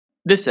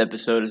This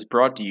episode is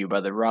brought to you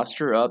by the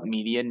Roster Up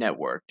Media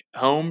Network,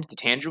 home to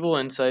tangible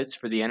insights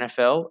for the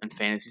NFL and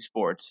fantasy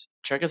sports.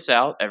 Check us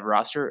out at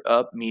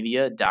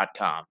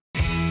rosterupmedia.com.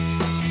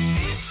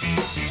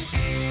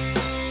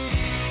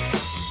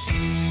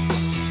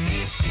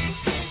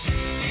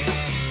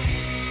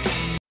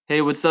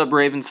 Hey, what's up,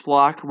 Ravens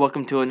flock?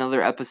 Welcome to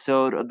another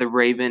episode of the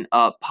Raven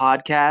Up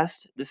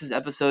podcast. This is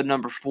episode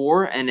number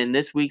 4, and in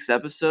this week's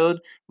episode,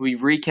 we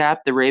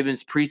recap the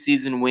Ravens'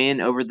 preseason win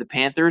over the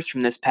Panthers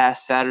from this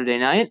past Saturday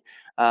night.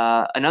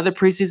 Another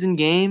preseason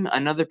game,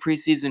 another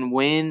preseason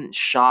win.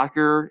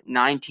 Shocker,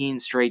 19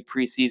 straight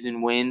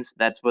preseason wins.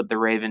 That's what the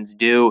Ravens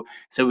do.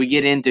 So we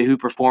get into who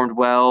performed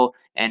well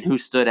and who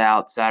stood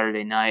out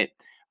Saturday night.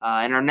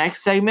 In our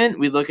next segment,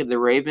 we look at the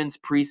Ravens'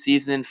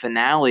 preseason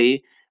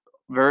finale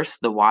versus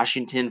the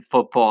Washington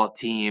football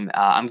team.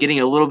 I'm getting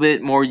a little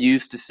bit more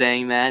used to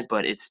saying that,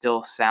 but it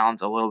still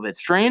sounds a little bit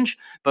strange.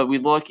 But we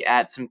look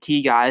at some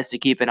key guys to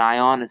keep an eye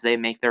on as they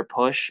make their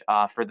push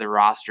for the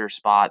roster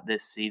spot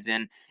this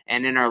season.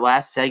 And in our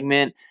last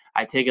segment,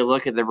 I take a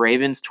look at the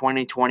Ravens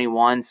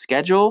 2021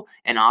 schedule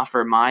and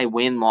offer my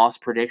win-loss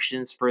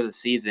predictions for the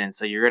season.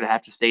 So you're going to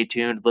have to stay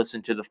tuned,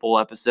 listen to the full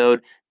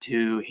episode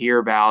to hear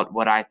about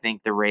what I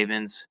think the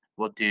Ravens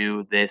will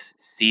do this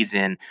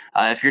season.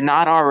 If you're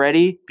not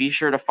already, be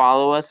sure to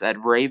follow us at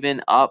Raven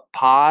Up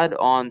Pod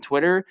on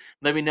Twitter.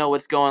 Let me know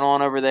what's going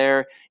on over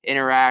there.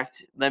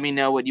 Interact. Let me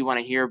know what you want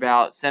to hear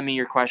about. Send me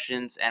your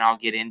questions and I'll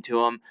get into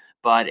them.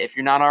 But if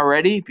you're not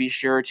already, be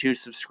sure to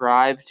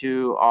subscribe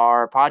to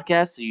our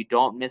podcast so you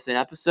don't miss an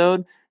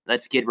episode.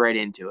 Let's get right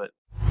into it.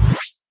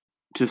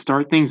 To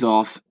start things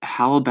off,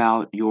 how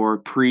about your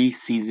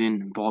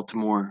preseason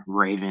Baltimore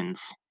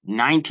Ravens?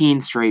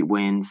 19 straight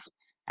wins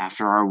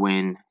after our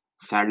win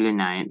Saturday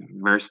night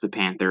versus the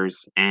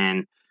Panthers.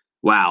 And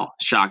wow,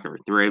 shocker,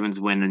 the Ravens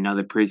win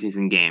another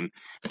preseason game.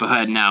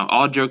 But now,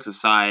 all jokes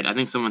aside, I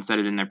think someone said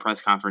it in their press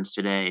conference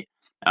today.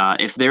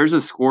 If there's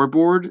a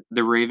scoreboard,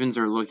 the Ravens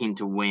are looking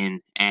to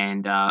win.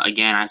 And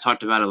again, I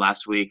talked about it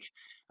last week.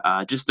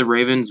 Just the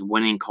Ravens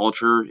winning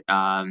culture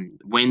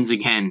wins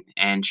again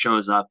and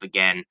shows up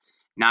again.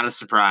 Not a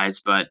surprise,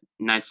 but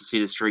nice to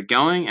see the streak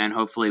going, and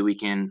hopefully we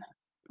can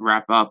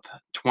wrap up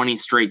 20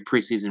 straight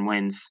preseason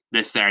wins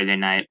this Saturday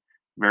night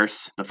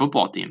versus the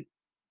football team.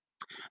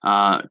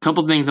 A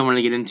couple things I want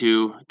to get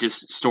into,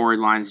 just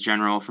storylines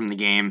general from the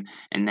game,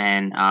 and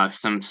then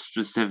some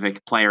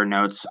specific player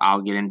notes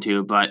I'll get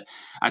into. But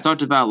I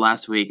talked about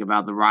last week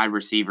about the wide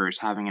receivers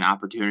having an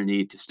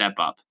opportunity to step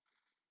up.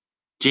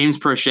 James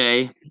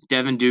Prochet,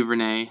 Devin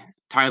Duvernay,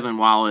 Tylan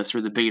Wallace were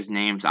the biggest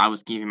names I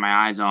was keeping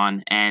my eyes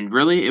on, and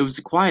really it was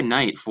a quiet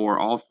night for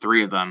all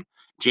three of them.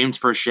 James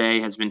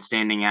Prochet has been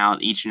standing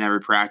out each and every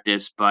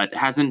practice, but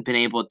hasn't been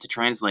able to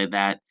translate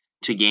that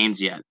to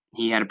games yet.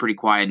 He had a pretty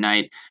quiet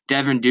night.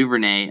 Devin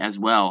Duvernay as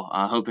well,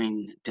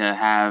 hoping to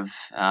have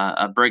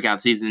a breakout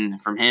season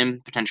from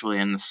him, potentially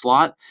in the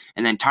slot.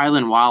 And then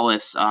Tylan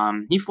Wallace,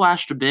 he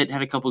flashed a bit,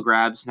 had a couple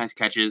grabs, nice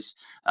catches,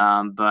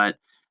 but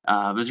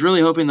was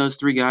really hoping those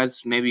three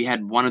guys, maybe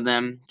had one of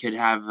them could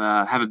have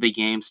a big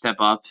game, step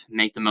up,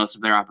 make the most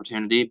of their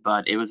opportunity.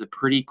 But it was a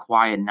pretty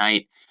quiet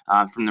night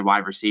from the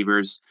wide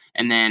receivers.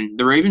 And then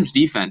the Ravens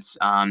defense,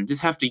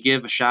 just have to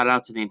give a shout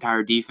out to the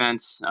entire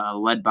defense,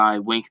 led by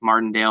Wink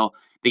Martindale.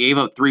 They gave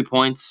up 3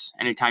 points.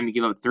 Anytime you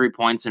give up 3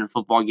 points in a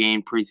football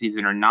game,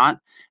 preseason or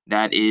not,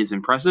 that is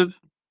impressive.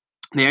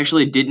 They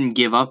actually didn't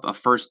give up a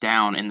first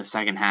down in the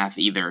second half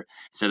either.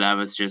 So that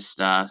was just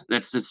that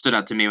just stood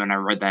out to me when I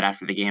read that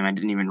after the game. I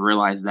didn't even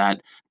realize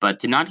that. But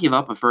to not give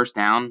up a first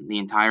down the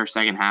entire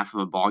second half of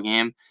a ball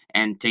game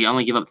and to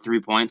only give up 3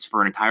 points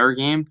for an entire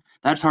game,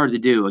 that's hard to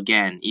do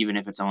again, even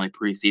if it's only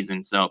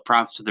preseason. So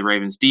props to the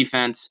Ravens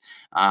defense.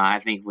 I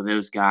think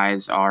those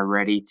guys are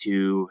ready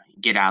to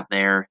get out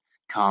there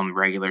come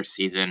regular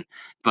season.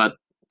 But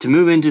to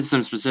move into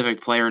some specific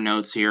player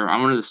notes here, I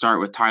wanted to start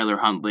with Tyler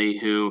Huntley,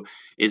 who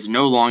is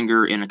no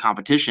longer in a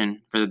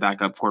competition for the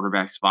backup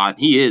quarterback spot.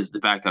 He is the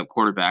backup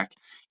quarterback.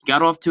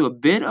 Got off to a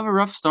bit of a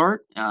rough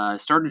start.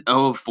 Started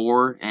 0 of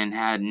 4 and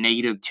had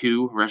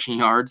 -2 rushing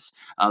yards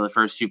the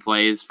first few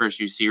plays, first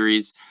few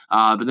series.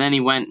 But then he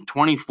went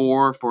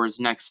 24 for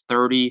his next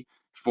 30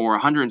 for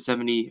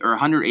 170 or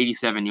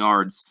 187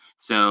 yards.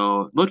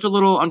 So looked a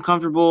little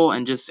uncomfortable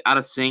and just out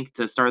of sync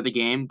to start the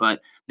game,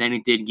 but then he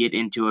did get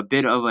into a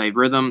bit of a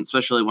rhythm,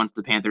 especially once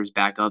the Panthers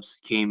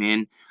backups came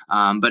in.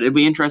 But it'd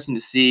be interesting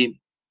to see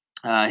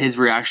his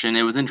reaction.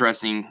 It was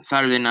interesting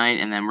Saturday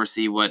night, and then we'll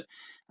see what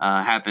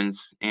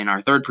happens in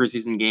our third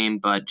preseason game.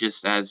 But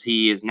just as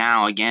he is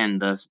now, again,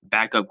 the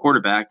backup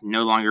quarterback,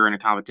 no longer in a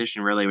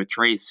competition really with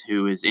Trace,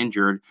 who is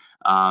injured,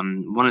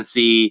 want to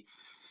see.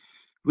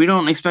 We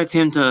don't expect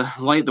him to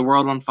light the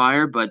world on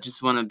fire, but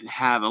just want to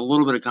have a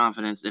little bit of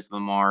confidence if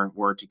Lamar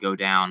were to go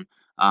down.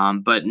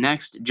 But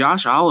next,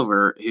 Josh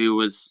Oliver, who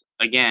was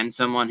again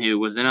someone who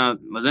was in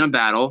a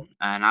battle,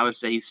 and I would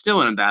say he's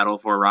still in a battle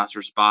for a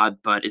roster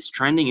spot, but is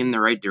trending in the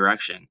right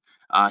direction.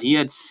 He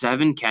had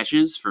 7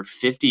 catches for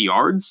 50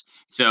 yards,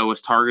 so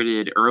was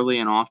targeted early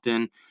and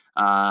often.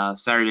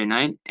 Saturday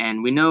night.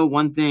 And we know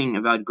one thing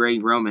about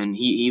Greg Roman.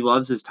 He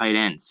loves his tight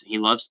ends. He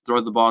loves to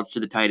throw the ball to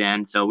the tight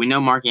end. So we know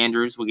Mark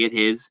Andrews will get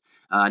his.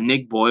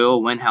 Nick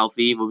Boyle, when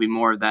healthy, will be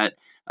more of that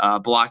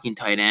blocking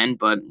tight end,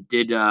 but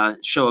did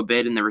show a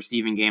bit in the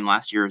receiving game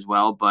last year as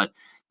well. But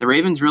the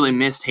Ravens really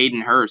missed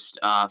Hayden Hurst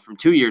from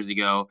 2 years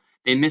ago.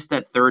 They missed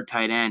that third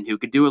tight end who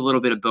could do a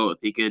little bit of both.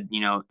 He could,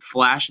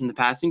 flash in the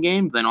passing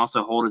game, but then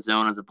also hold his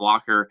own as a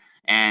blocker.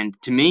 And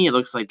to me, it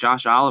looks like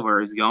Josh Oliver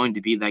is going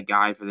to be that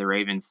guy for the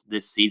Ravens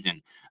this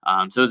season.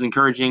 So it's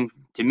encouraging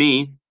to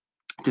me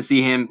to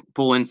see him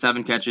pull in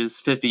 7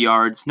 catches, 50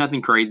 yards,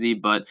 nothing crazy,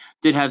 but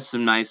did have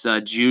some nice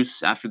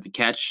juice after the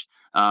catch.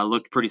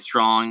 Looked pretty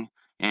strong,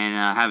 and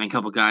having a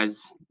couple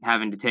guys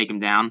having to take him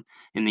down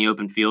in the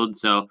open field.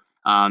 So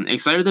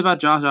excited about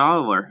Josh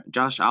Oliver.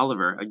 Josh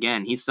Oliver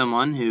again. He's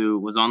someone who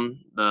was on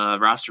the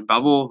roster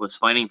bubble, was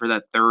fighting for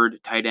that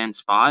third tight end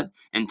spot,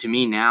 and to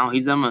me now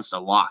he's almost a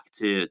lock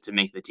to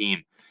make the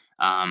team.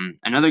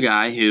 Another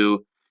guy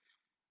who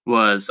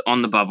was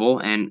on the bubble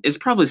and is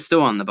probably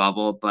still on the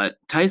bubble, but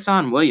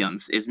Tyson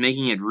Williams is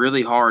making it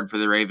really hard for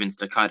the Ravens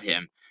to cut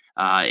him.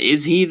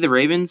 Is he the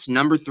Ravens'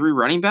 number 3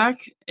 running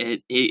back?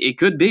 It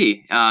could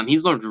be.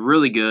 He's looked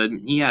really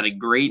good. He had a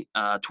great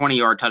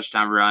 20-yard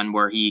touchdown run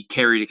where he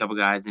carried a couple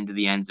guys into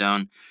the end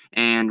zone.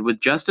 And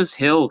with Justice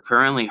Hill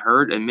currently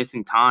hurt and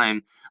missing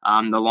time,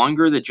 the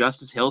longer that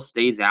Justice Hill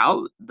stays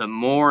out, the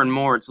more and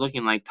more it's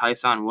looking like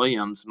Tyson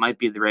Williams might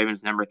be the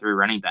Ravens' number 3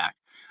 running back.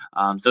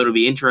 So it'll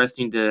be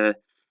interesting to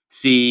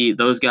see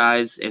those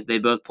guys if they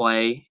both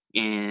play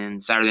in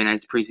Saturday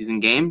night's preseason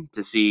game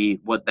to see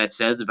what that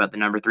says about the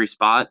number 3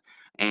 spot.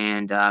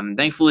 And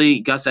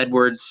thankfully, Gus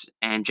Edwards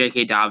and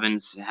J.K.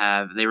 Dobbins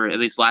they were, at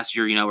least last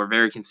year, were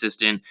very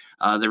consistent.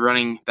 The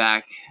running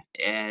back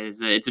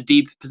it's a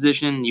deep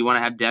position. You want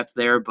to have depth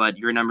there, but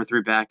your number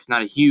 3 back is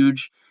not a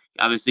huge.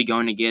 Obviously,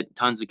 going to get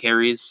tons of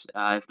carries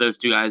if those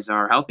 2 guys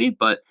are healthy,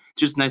 but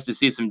just nice to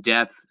see some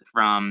depth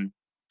from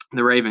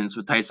the Ravens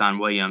with Tyson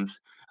Williams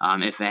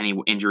if any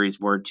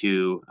injuries were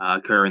to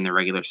occur in the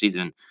regular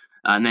season.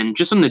 And then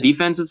just on the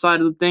defensive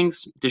side of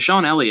things,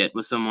 Deshaun Elliott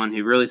was someone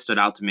who really stood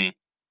out to me.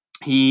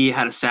 He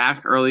had a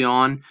sack early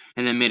on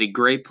and then made a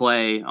great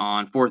play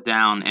on 4th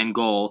down and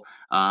goal.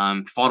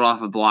 Fought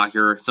off a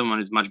blocker, someone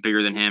who's much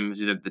bigger than him,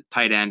 who's either the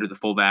tight end or the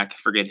fullback,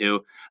 forget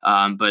who,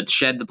 but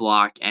shed the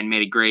block and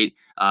made a great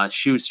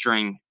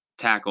shoestring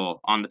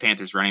tackle on the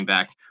Panthers running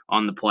back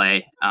on the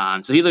play.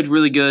 So he looked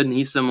really good, and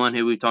he's someone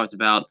who we've talked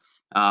about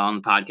on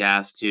the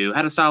podcast who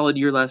had a solid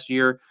year last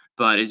year,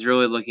 but is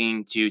really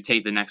looking to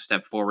take the next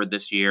step forward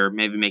this year,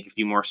 maybe make a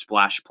few more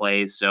splash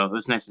plays. So it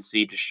was nice to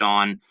see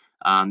Deshaun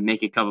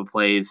make a couple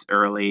plays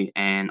early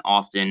and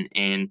often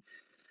in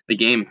the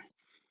game.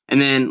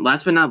 And then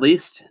last but not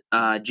least,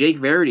 Jake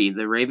Verity,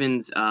 the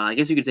Ravens, I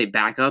guess you could say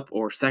backup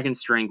or second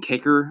string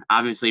kicker.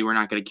 Obviously, we're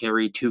not going to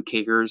carry 2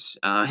 kickers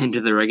into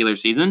the regular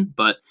season,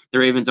 but the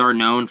Ravens are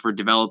known for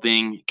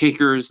developing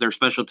kickers. Their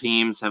special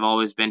teams have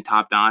always been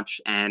top notch,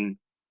 and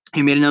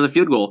he made another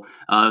field goal.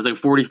 It was like a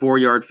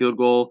 44-yard field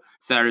goal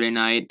Saturday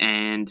night,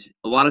 and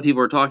a lot of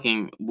people are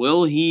talking,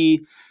 will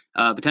he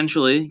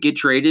potentially get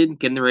traded?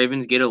 Can the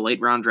Ravens get a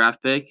late round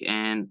draft pick?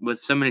 And with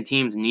so many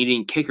teams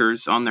needing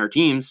kickers on their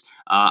teams,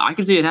 I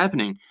could see it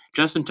happening.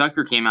 Justin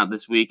Tucker came out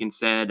this week and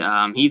said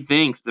he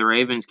thinks the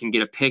Ravens can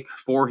get a pick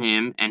for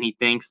him, and he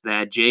thinks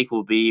that Jake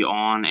will be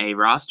on a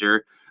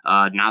roster,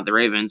 not the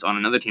Ravens, on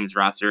another team's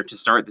roster to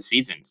start the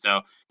season. So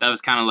that was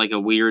kind of like a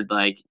weird,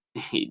 like,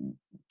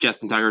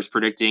 Justin Tucker's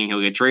predicting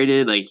he'll get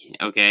traded. Like,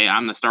 okay,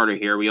 I'm the starter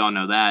here. We all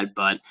know that.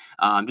 But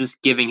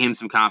just giving him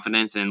some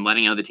confidence and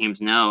letting other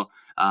teams know,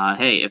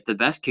 hey, if the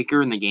best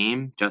kicker in the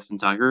game, Justin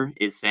Tucker,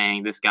 is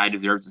saying this guy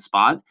deserves a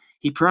spot,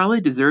 he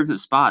probably deserves a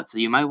spot. So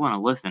you might want to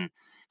listen.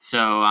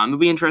 So it'll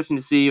be interesting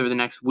to see over the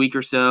next week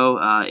or so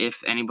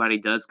if anybody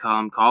does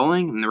come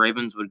calling, and the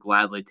Ravens would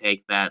gladly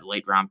take that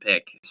late round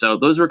pick. So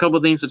those were a couple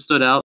of things that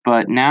stood out.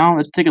 But now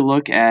let's take a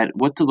look at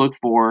what to look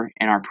for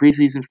in our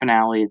preseason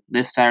finale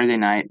this Saturday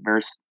night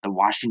versus the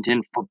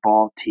Washington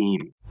football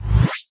team.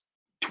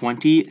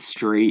 20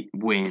 straight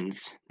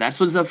wins. That's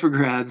what's up for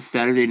grabs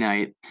Saturday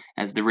night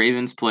as the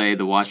Ravens play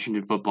the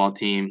Washington football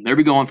team. They'll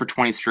be going for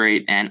 20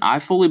 straight, and I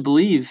fully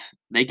believe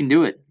they can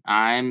do it.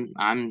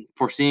 I'm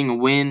foreseeing a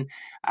win.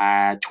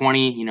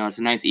 20, it's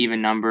a nice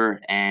even number,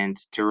 and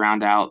to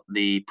round out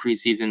the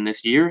preseason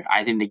this year,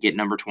 I think they get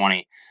number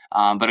 20.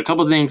 But a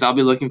couple of things I'll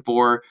be looking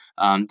for.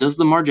 Does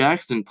Lamar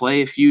Jackson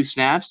play a few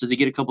snaps? Does he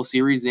get a couple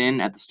series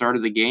in at the start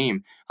of the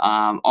game?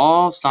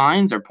 All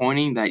signs are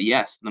pointing that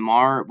yes,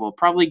 Lamar will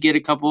probably get a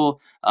couple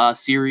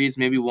series,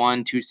 maybe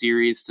 1-2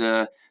 series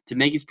to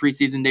make his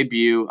preseason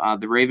debut.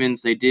 The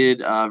Ravens, they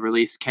did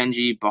release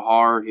Kenji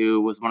Bahar,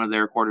 who was one of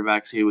their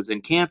quarterbacks who was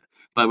in camp.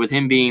 But with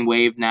him being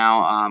waived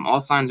now,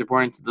 all signs are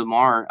pointing to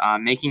Lamar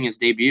making his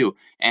debut.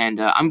 And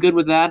I'm good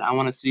with that. I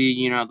want to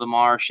see,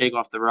 Lamar shake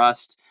off the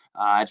rust.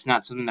 It's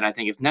not something that I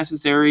think is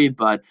necessary,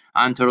 but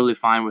I'm totally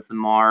fine with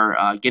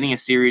Lamar getting a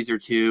series or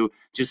two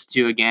just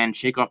to, again,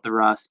 shake off the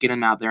rust, get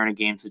him out there in a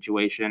game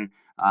situation.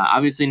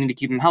 Obviously, need to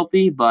keep him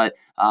healthy, but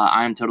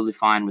I'm totally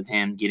fine with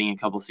him getting a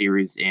couple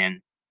series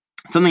in.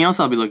 Something else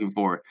I'll be looking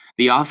for,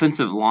 the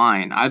offensive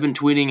line. I've been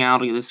tweeting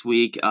out this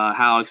week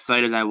how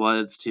excited I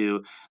was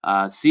to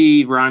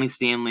see Ronnie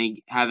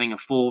Stanley having a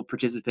full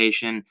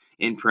participation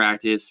in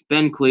practice.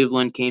 Ben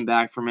Cleveland came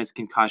back from his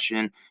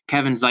concussion.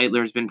 Kevin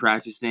Zeitler's been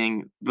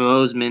practicing.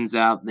 Bozeman's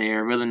out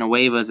there.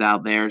 Villanueva's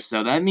out there.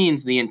 So that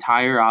means the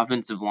entire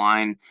offensive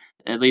line,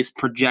 at least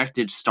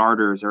projected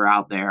starters, are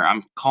out there.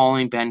 I'm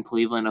calling Ben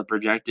Cleveland a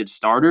projected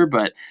starter,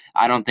 but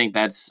I don't think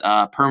that's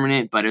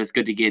permanent. But it was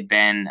good to get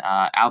Ben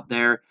out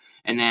there.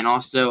 And then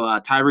also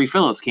Tyree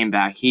Phillips came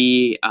back.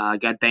 He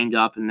got banged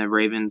up in the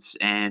Ravens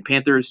and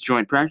Panthers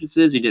joint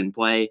practices. He didn't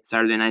play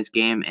Saturday night's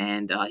game,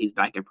 and he's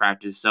back in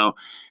practice. So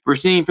we're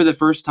seeing for the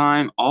first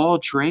time all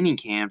training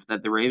camp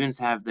that the Ravens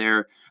have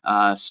their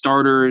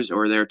starters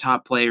or their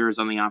top players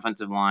on the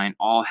offensive line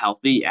all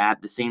healthy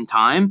at the same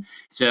time.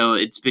 So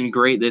it's been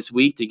great this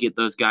week to get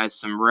those guys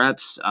some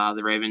reps.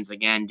 The Ravens,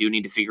 again, do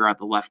need to figure out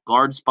the left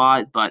guard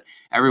spot, but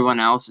everyone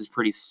else is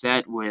pretty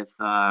set with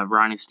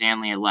Ronnie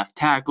Stanley at left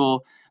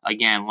tackle.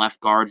 Again,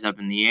 left guards up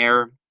in the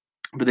air.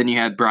 But then you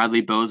had Bradley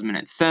Bozeman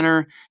at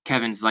center,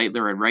 Kevin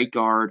Zeitler at right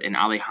guard, and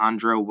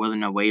Alejandro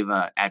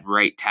Villanueva at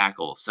right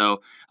tackle.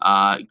 So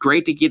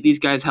great to get these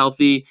guys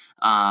healthy.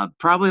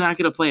 Probably not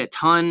going to play a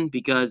ton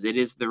because it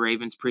is the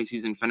Ravens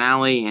preseason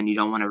finale and you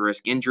don't want to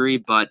risk injury.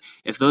 But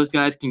if those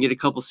guys can get a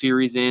couple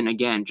series in,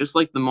 again, just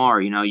like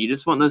Lamar, you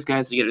just want those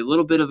guys to get a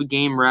little bit of a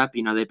game rep.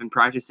 They've been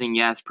practicing.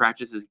 Yes,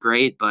 practice is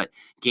great, but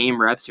game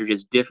reps are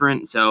just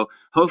different. So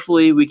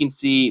hopefully we can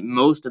see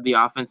most of the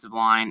offensive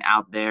line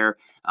out there.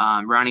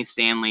 Ronnie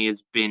Stanley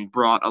has been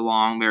brought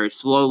along very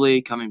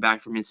slowly, coming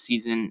back from his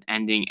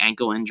season-ending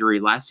ankle injury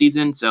last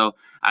season. So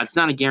it's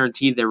not a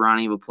guarantee that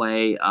Ronnie will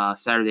play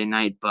Saturday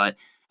night, but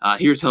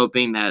here's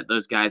hoping that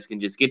those guys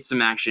can just get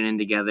some action in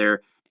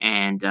together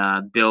and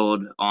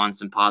build on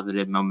some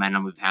positive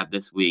momentum we've had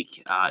this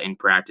week in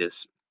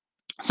practice.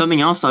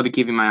 Something else I'll be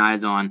keeping my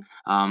eyes on,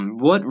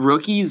 what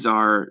rookies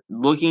are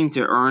looking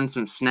to earn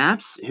some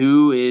snaps,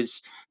 who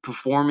is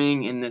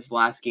performing in this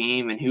last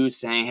game, and who's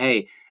saying,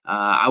 hey,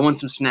 I want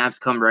some snaps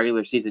come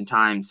regular season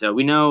time. So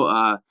we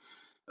know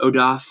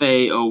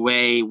Odafe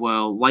Owe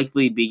will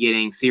likely be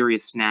getting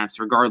serious snaps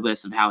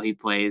regardless of how he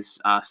plays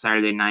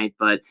Saturday night,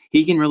 but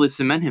he can really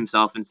cement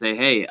himself and say,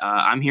 hey,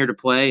 I'm here to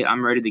play,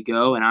 I'm ready to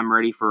go, and I'm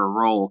ready for a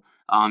role.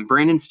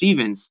 Brandon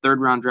Stevens,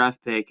 third-round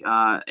draft pick,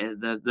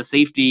 the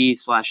safety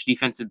slash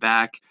defensive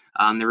back.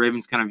 The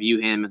Ravens kind of view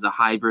him as a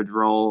hybrid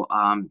role.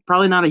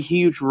 Probably not a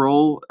huge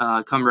role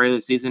come regular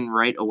season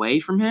right away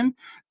from him,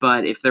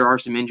 but if there are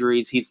some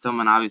injuries, he's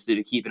someone obviously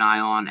to keep an eye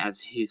on, as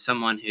he's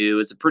someone who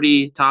is a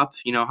pretty top,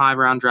 high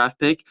round draft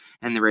pick,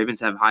 and the Ravens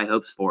have high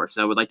hopes for.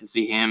 So I would like to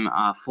see him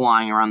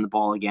flying around the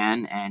ball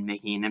again and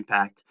making an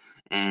impact,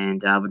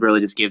 and would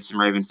really just give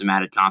some Ravens some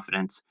added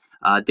confidence.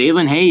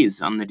 Dalen Hayes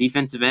on the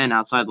defensive end,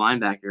 outside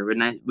linebacker.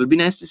 Would be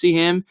nice to see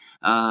him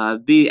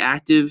be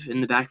active in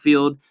the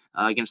backfield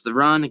against the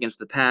run, against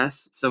the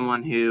pass.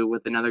 Someone who,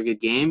 with another good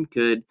game,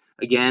 could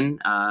again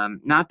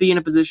not be in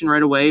a position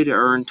right away to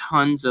earn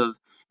tons of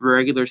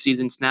regular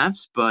season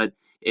snaps, but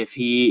if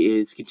he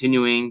is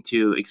continuing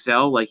to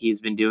excel like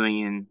he's been doing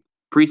in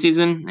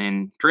preseason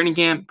and training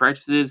camp,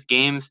 practices,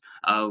 games,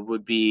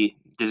 would be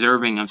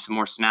deserving of some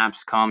more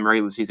snaps come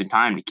regular season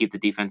time to keep the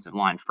defensive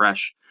line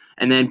fresh.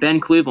 And then Ben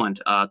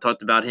Cleveland,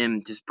 talked about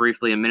him just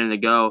briefly a minute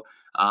ago.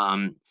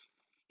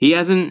 He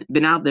hasn't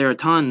been out there a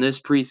ton this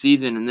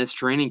preseason and this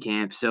training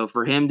camp, so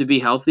for him to be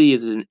healthy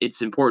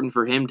it's important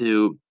for him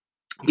to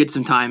get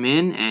some time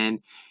in, and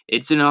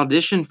it's an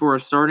audition for a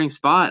starting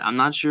spot. I'm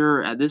not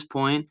sure at this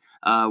point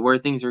where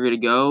things are going to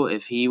go,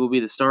 if he will be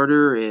the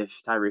starter,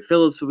 if Tyree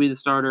Phillips will be the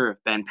starter,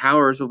 if Ben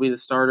Powers will be the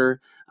starter.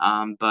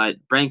 But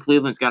Brent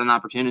Cleveland's got an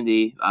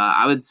opportunity,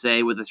 I would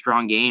say, with a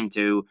strong game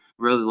to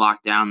really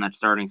lock down that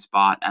starting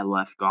spot at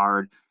left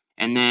guard.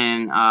 And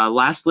then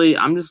lastly,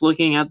 I'm just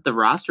looking at the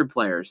roster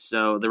players.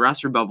 So the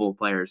roster bubble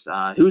players.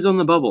 Who's on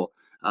the bubble?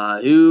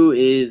 Who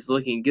is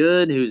looking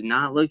good? Who's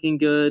not looking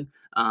good?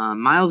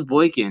 Miles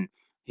Boykin,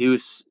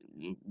 who's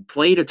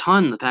played a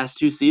ton the past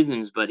 2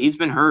 seasons, but he's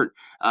been hurt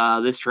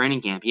this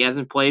training camp. He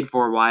hasn't played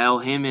for a while.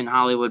 Him and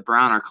Hollywood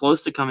Brown are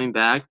close to coming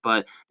back,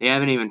 but they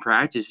haven't even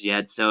practiced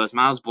yet. So is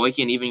Miles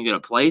Boykin even going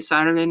to play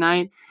Saturday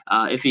night?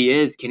 If he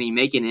is, can he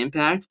make an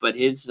impact? But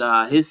his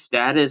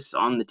status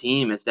on the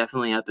team is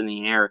definitely up in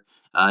the air.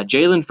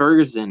 Jalen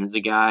Ferguson is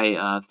a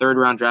guy,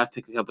 third-round draft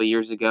pick a couple of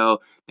years ago.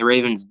 The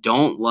Ravens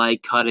don't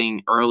like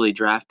cutting early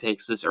draft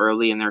picks this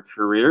early in their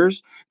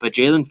careers, but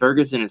Jalen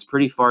Ferguson is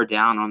pretty far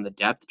down on the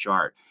depth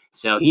chart.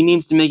 So he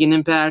needs to make an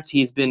impact.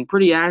 He's been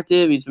pretty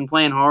active. He's been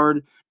playing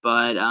hard,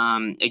 but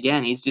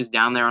again, he's just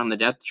down there on the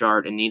depth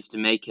chart and needs to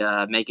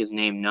make his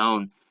name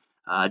known.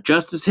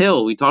 Justice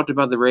Hill, we talked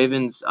about the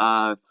Ravens'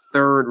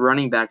 third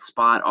running back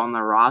spot on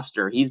the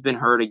roster. He's been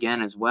hurt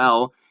again as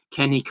well.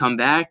 Can he come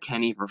back?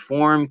 Can he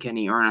perform? Can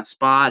he earn a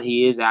spot?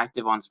 He is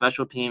active on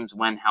special teams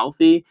when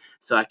healthy,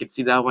 so I could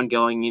see that one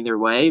going either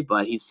way,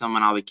 but he's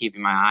someone I'll be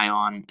keeping my eye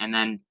on. And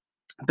then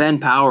Ben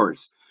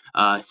Powers,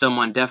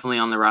 someone definitely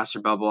on the roster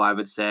bubble, I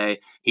would say.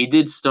 He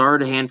did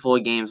start a handful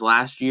of games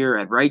last year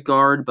at right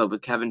guard, but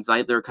with Kevin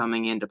Zeitler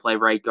coming in to play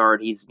right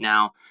guard, he's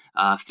now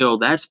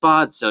filled that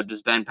spot. So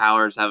does Ben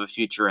Powers have a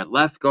future at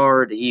left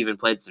guard? He even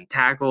played some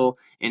tackle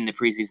in the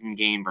preseason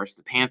game versus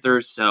the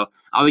Panthers. So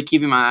I'll be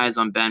keeping my eyes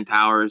on Ben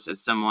Powers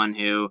as someone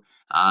who,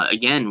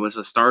 again, was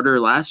a starter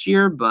last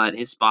year, but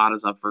his spot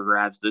is up for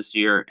grabs this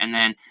year. And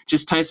then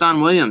just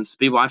Tyson Williams,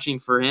 be watching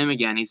for him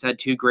again. He's had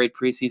 2 great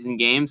preseason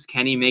games.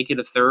 Can he make it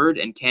a third?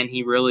 And can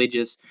he really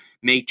just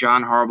make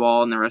John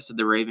Harbaugh and the rest of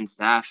the Ravens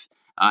staff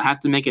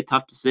have to make a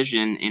tough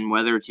decision in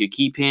whether to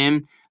keep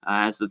him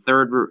as the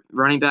third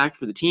running back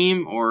for the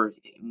team or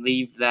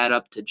leave that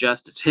up to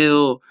Justice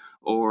Hill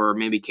or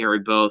maybe carry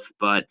both?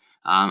 But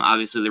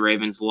obviously, the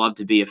Ravens love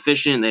to be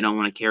efficient. They don't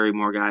want to carry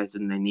more guys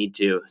than they need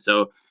to.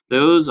 So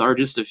those are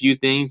just a few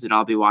things that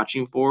I'll be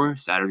watching for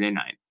Saturday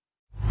night.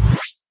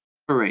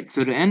 All right,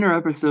 so to end our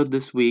episode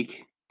this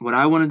week, what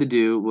I wanted to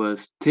do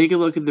was take a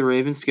look at the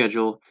Ravens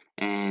schedule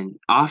and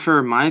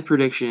offer my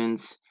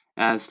predictions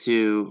as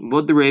to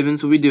what the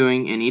Ravens will be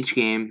doing in each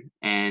game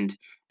and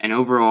an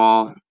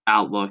overall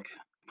outlook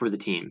for the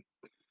team.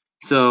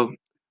 So,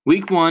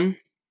 week 1,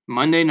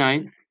 Monday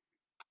night,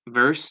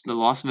 versus the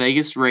Las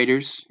Vegas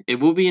Raiders. It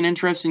will be an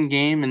interesting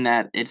game in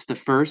that it's the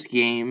first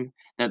game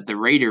that the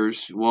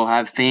Raiders will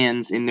have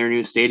fans in their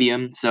new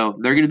stadium. So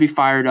they're going to be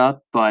fired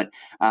up, but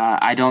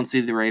I don't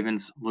see the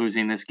Ravens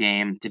losing this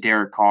game to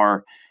Derek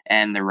Carr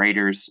and the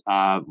Raiders.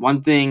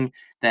 One thing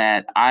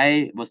that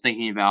I was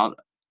thinking about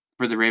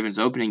for the Ravens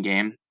opening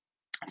game,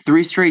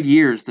 3 straight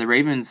years, the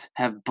Ravens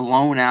have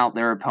blown out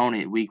their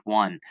opponent week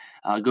 1.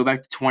 Go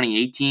back to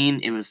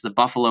 2018, it was the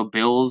Buffalo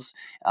Bills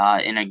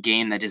in a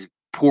game that just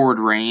poured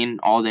rain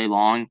all day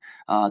long.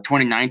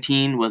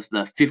 2019 was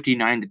the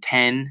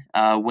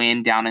 59-10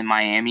 win down in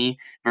Miami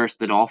versus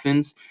the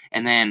Dolphins.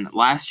 And then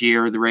last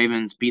year, the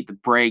Ravens beat the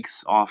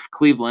brakes off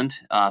Cleveland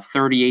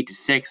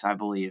 38-6, I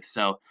believe.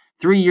 So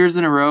 3 years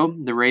in a row,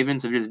 the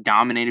Ravens have just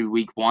dominated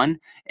week 1,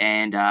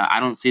 and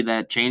I don't see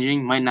that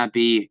changing. Might not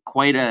be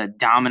quite a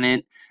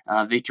dominant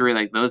victory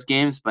like those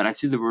games, but I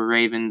see the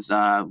Ravens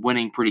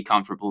winning pretty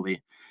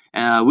comfortably.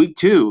 Week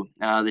 2,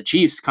 the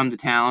Chiefs come to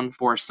town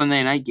for a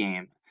Sunday night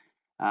game.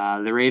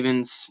 The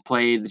Ravens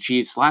played the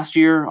Chiefs last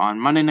year on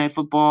Monday Night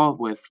Football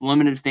with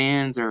limited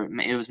fans, or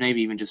it was maybe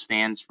even just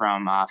fans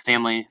from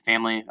family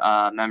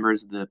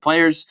members of the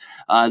players.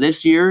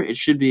 This year, it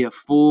should be a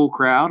full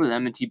crowd at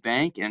M&T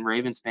Bank, and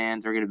Ravens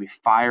fans are going to be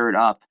fired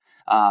up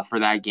for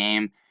that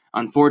game.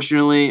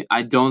 Unfortunately,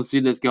 I don't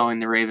see this going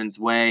the Ravens'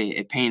 way.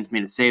 It pains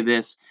me to say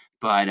this,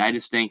 but I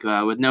just think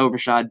with no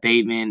Rashad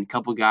Bateman, a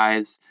couple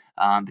guys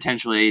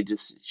potentially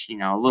just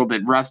a little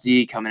bit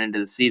rusty coming into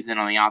the season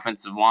on the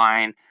offensive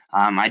line.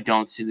 I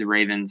don't see the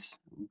Ravens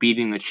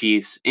beating the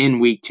Chiefs in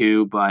week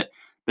 2, but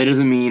that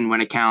doesn't mean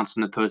when it counts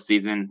in the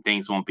postseason,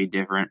 things won't be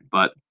different.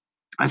 But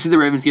I see the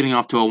Ravens getting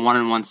off to a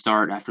 1-1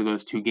 start after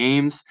those 2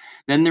 games.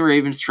 Then the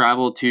Ravens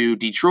travel to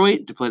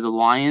Detroit to play the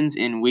Lions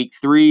in week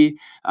 3.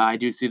 I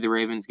do see the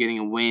Ravens getting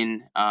a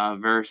win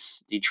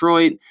versus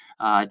Detroit.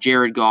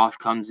 Jared Goff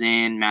comes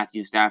in,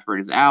 Matthew Stafford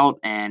is out,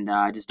 and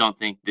I just don't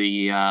think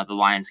the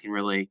Lions can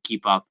really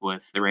keep up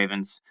with the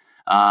Ravens.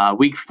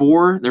 Week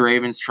 4, the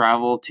Ravens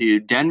travel to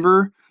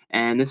Denver.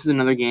 And this is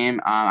another game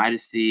I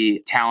just see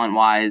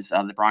talent-wise,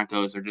 the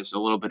Broncos are just a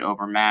little bit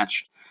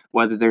overmatched.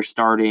 Whether they're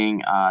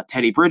starting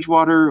Teddy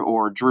Bridgewater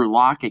or Drew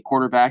Lock at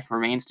quarterback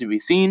remains to be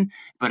seen.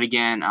 But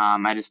again,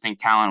 I just think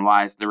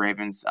talent-wise, the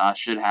Ravens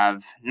should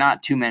have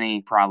not too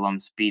many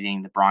problems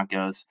beating the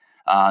Broncos.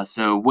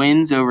 So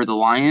wins over the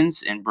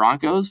Lions and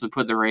Broncos would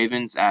put the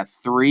Ravens at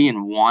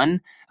 3-1,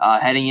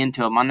 heading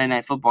into a Monday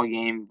Night Football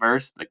game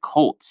versus the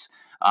Colts.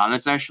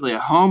 It's actually a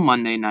home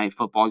Monday Night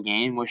Football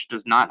game, which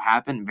does not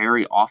happen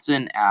very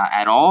often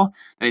at all.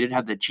 They did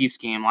have the Chiefs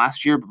game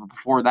last year, but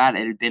before that,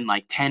 it had been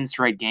like 10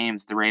 straight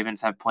games the Ravens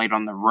have played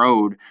on the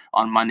road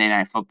on Monday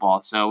Night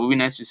Football. So it would be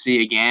nice to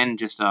see again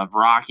just a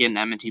rockin'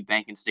 M&T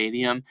Bank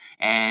Stadium.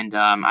 And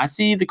I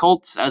see the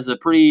Colts as a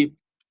pretty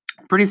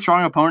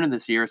strong opponent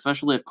this year,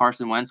 especially if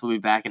Carson Wentz will be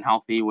back and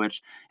healthy,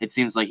 which it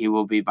seems like he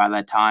will be by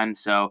that time.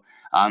 So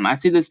I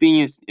see this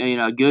being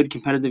a good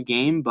competitive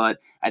game, but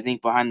I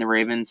think behind the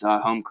Ravens'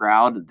 home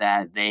crowd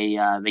that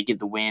they get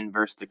the win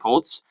versus the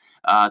Colts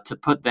to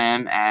put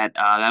them at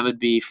that would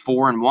be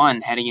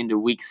 4-1 heading into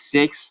Week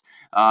 6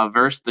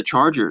 versus the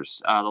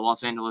Chargers. The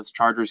Los Angeles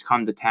Chargers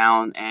come to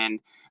town and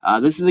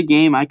This is a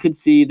game I could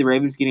see the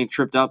Ravens getting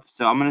tripped up,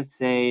 so I'm going to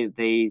say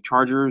the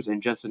Chargers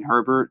and Justin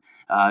Herbert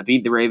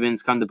beat the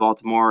Ravens, come to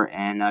Baltimore,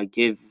 and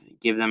give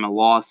them a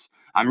loss.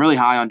 I'm really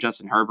high on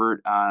Justin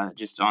Herbert,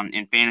 just on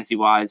in fantasy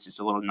wise, just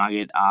a little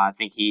nugget. I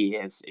think he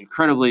is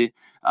incredibly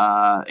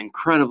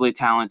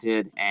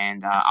talented,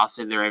 and I'll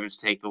say the Ravens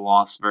take the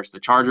loss versus the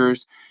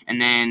Chargers. And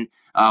then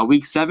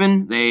week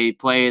 7, they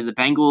play the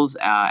Bengals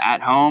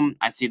at home.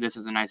 I see this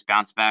as a nice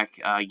bounce back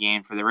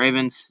game for the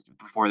Ravens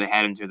before they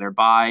head into their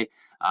bye.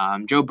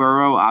 Joe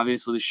Burrow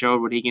obviously showed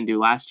what he can do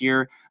last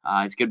year.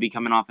 He's going to be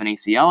coming off an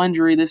ACL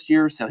injury this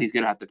year, so he's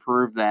going to have to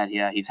prove that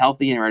he's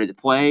healthy and ready to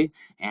play.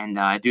 And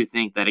I do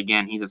think that,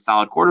 again, he's a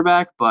solid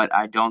quarterback, but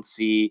I don't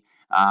see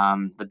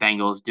the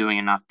Bengals doing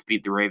enough to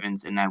beat the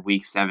Ravens in that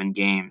Week 7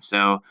 game.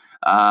 So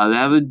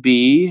that would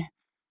be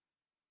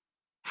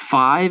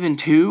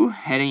 5-2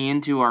 heading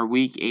into our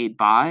Week 8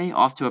 bye,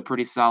 off to a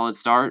pretty solid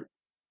start.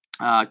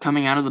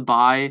 Coming out of the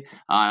bye,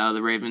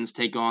 the Ravens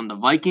take on the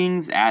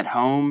Vikings at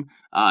home.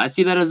 I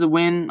see that as a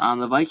win.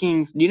 The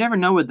Vikings, you never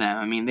know with them.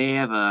 I mean, they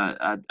have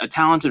a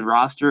talented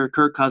roster.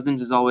 Kirk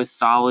Cousins is always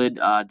solid.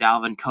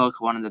 Dalvin Cook,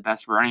 one of the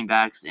best running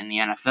backs in the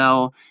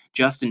NFL.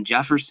 Justin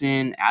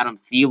Jefferson, Adam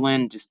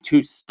Thielen, just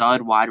two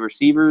stud wide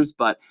receivers.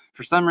 But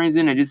for some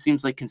reason, it just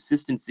seems like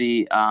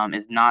consistency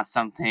is not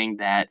something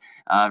that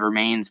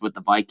remains with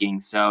the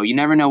Vikings. So you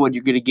never know what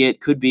you're going to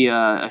get. Could be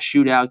a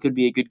shootout, could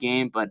be a good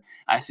game, but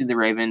I see the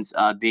Ravens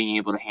being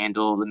able to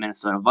handle the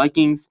Minnesota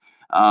Vikings.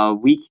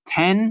 Week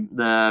 10,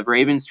 the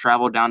Ravens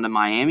travel down to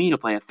Miami to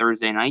play a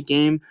Thursday night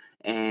game.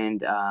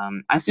 And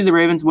I see the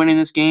Ravens winning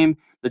this game.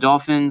 The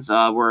Dolphins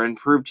were an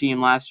improved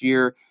team last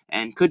year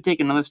and could take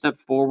another step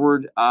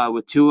forward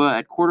with Tua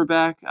at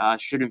quarterback.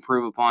 Should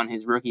improve upon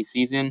his rookie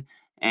season.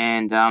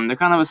 And they're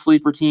kind of a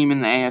sleeper team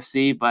in the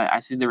AFC, but I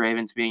see the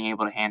Ravens being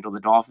able to handle the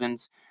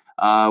Dolphins.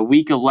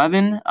 Week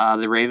 11,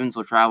 the Ravens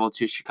will travel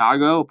to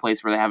Chicago, a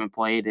place where they haven't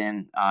played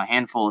in a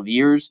handful of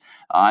years.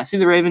 I see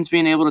the Ravens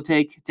being able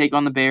to take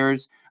on the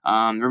Bears.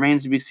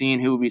 Remains to be seen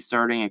who will be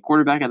starting at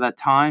quarterback at that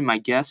time. My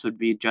guess would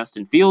be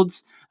Justin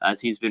Fields, as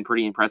he's been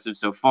pretty impressive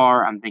so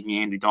far. I'm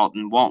thinking Andy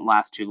Dalton won't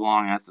last too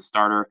long as the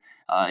starter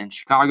in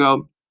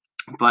Chicago.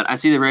 But I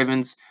see the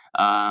Ravens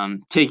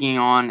taking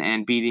on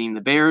and beating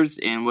the Bears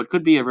in what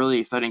could be a really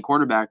exciting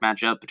quarterback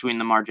matchup between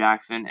Lamar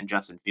Jackson and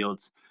Justin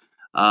Fields.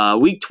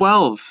 Week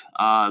 12,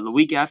 the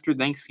week after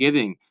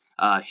Thanksgiving.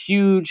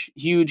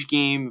 Huge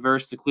game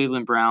versus the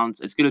Cleveland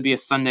Browns. It's going to be a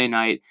Sunday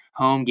night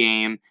home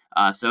game.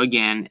 So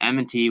again,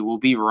 M&T will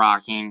be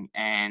rocking.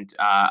 And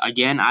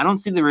again, I don't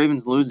see the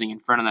Ravens losing in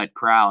front of that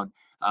crowd.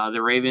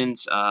 The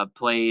Ravens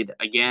played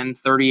again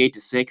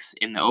 38-6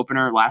 in the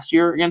opener last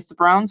year against the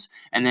Browns,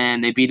 and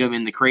then they beat them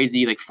in the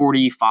crazy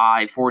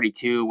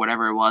 45-42,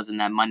 whatever it was in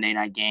that Monday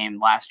night game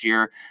last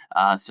year.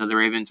 So the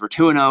Ravens were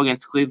 2-0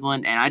 against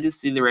Cleveland, and I just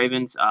see the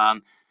Ravens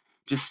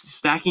just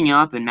stacking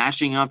up and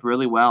matching up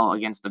really well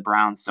against the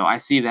Browns. So I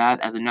see that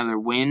as another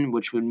win,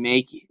 which would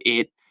make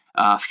it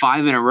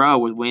 5 in a row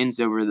with wins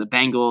over the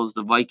Bengals,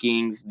 the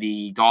Vikings,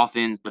 the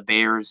Dolphins, the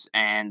Bears,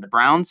 and the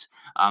Browns.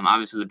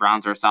 Obviously, the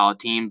Browns are a solid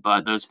team,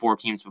 but those 4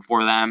 teams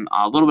before them,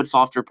 a little bit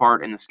softer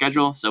part in the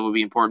schedule. So it would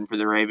be important for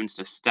the Ravens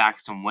to stack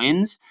some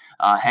wins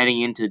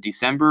heading into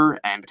December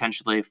and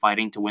potentially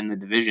fighting to win the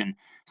division.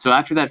 So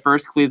after that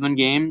first Cleveland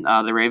game,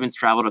 the Ravens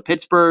travel to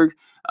Pittsburgh.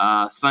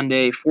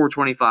 Sunday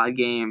 4:25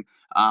 game.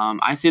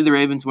 I see the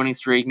Ravens winning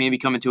streak maybe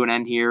coming to an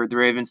end here. The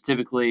Ravens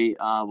typically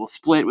will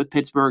split with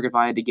Pittsburgh, if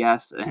I had to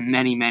guess, in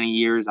many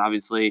years.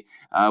 Obviously,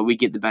 we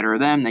get the better of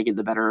them. They get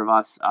the better of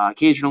us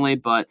occasionally.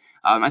 But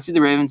I see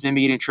the Ravens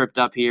maybe getting tripped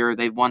up here.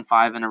 They've won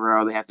 5 in a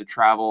row. They have to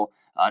travel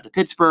to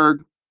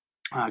Pittsburgh.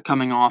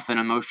 Coming off an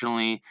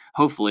emotionally,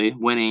 hopefully,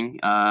 winning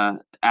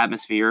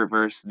atmosphere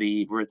versus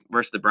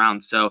the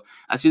Browns. So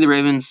I see the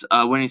Ravens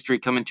winning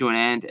streak coming to an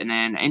end. And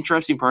then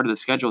interesting part of the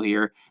schedule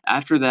here,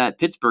 after that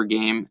Pittsburgh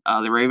game,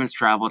 the Ravens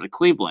travel to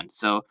Cleveland.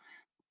 So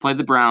play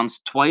the Browns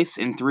twice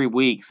in 3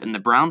 weeks, and the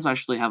Browns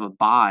actually have a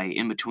bye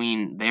in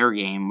between their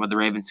game where the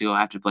Ravens will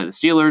have to play the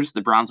Steelers.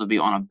 The Browns will be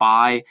on a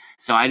bye.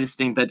 So I just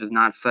think that does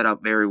not set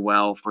up very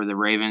well for the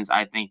Ravens.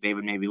 I think they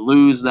would maybe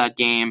lose that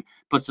game,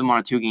 puts them on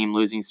a 2-game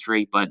losing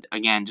streak. But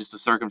again, just the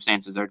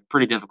circumstances are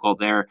pretty difficult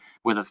there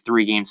with a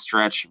 3-game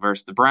stretch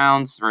versus the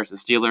Browns,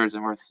 versus the Steelers,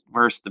 and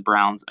versus the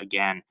Browns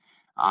again.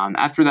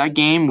 After that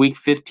game, week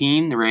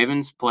 15, the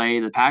Ravens play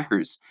the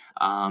Packers.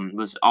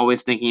 Was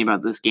always thinking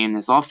about this game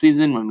this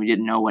offseason when we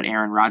didn't know what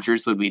Aaron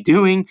Rodgers would be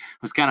doing.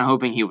 Was kind of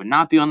hoping he would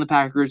not be on the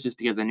Packers just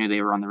because I knew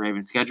they were on the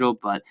Ravens schedule,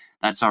 but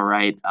that's all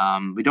right.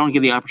 We don't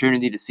get the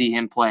opportunity to see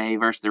him play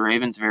versus the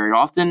Ravens very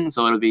often,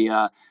 so it'll be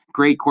a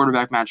great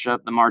quarterback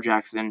matchup, Lamar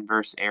Jackson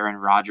versus Aaron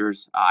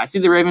Rodgers. I see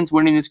the Ravens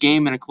winning this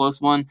game in a close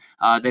one.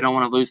 They don't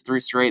want to lose 3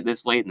 straight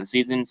this late in the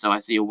season, so I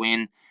see a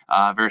win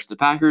versus the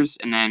Packers.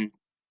 And then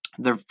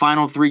the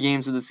final 3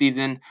 games of the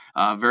season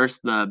versus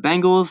the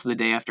Bengals the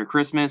day after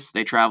Christmas.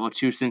 They travel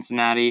to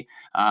Cincinnati.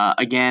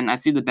 Again, I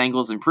see the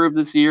Bengals improve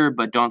this year,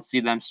 but don't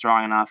see them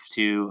strong enough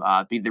to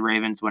beat the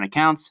Ravens when it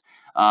counts.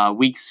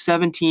 Week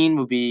 17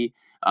 will be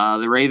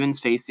the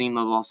Ravens facing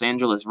the Los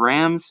Angeles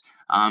Rams.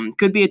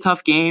 Could be a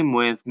tough game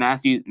with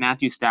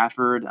Matthew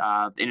Stafford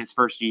in his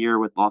first year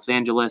with Los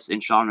Angeles in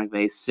Sean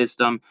McVay's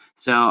system.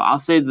 So I'll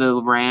say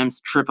the Rams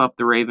trip up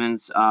the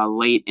Ravens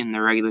late in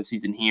the regular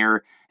season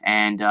here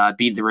and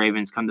beat the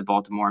Ravens, come to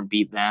Baltimore and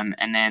beat them.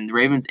 And then the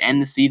Ravens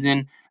end the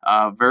season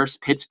versus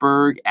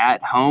Pittsburgh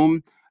at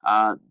home.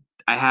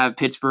 I have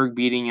Pittsburgh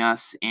beating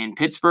us in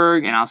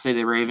Pittsburgh, and I'll say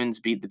the Ravens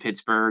beat the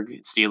Pittsburgh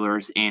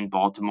Steelers in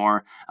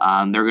Baltimore.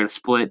 They're going to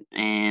split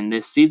in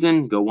this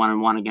season, go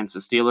 1-1 against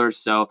the Steelers.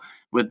 So,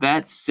 with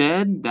that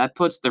said, that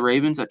puts the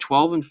Ravens at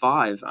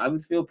 12-5. I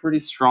would feel pretty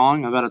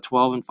strong about a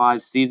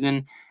 12-5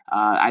 season.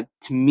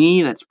 To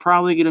me, that's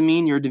probably going to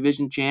mean you're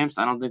division champs.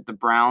 I don't think the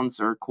Browns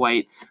are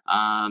quite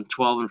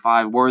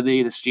 12-5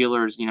 worthy. The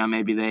Steelers,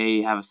 maybe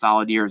they have a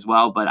solid year as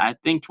well, but I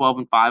think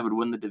 12-5 would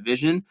win the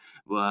division,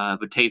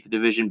 would take the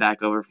division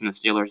back over from the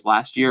Steelers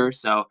last year.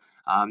 So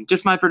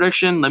just my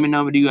prediction. Let me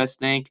know what you guys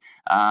think.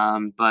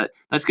 But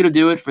that's going to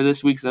do it for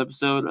this week's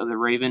episode of the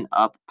Raven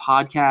Up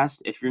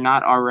podcast. If you're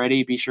not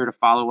already, be sure to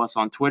follow us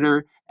on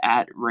Twitter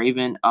at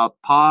Raven Up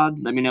Pod.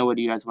 Let me know what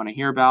you guys want to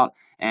hear about,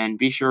 and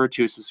be sure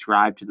to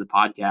subscribe to the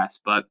podcast.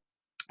 But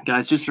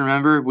guys, just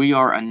remember, we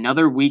are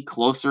another week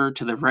closer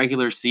to the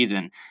regular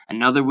season.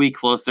 Another week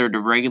closer to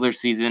regular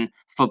season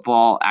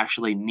football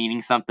actually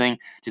meaning something.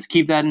 Just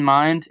keep that in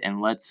mind, and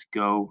let's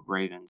go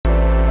Ravens.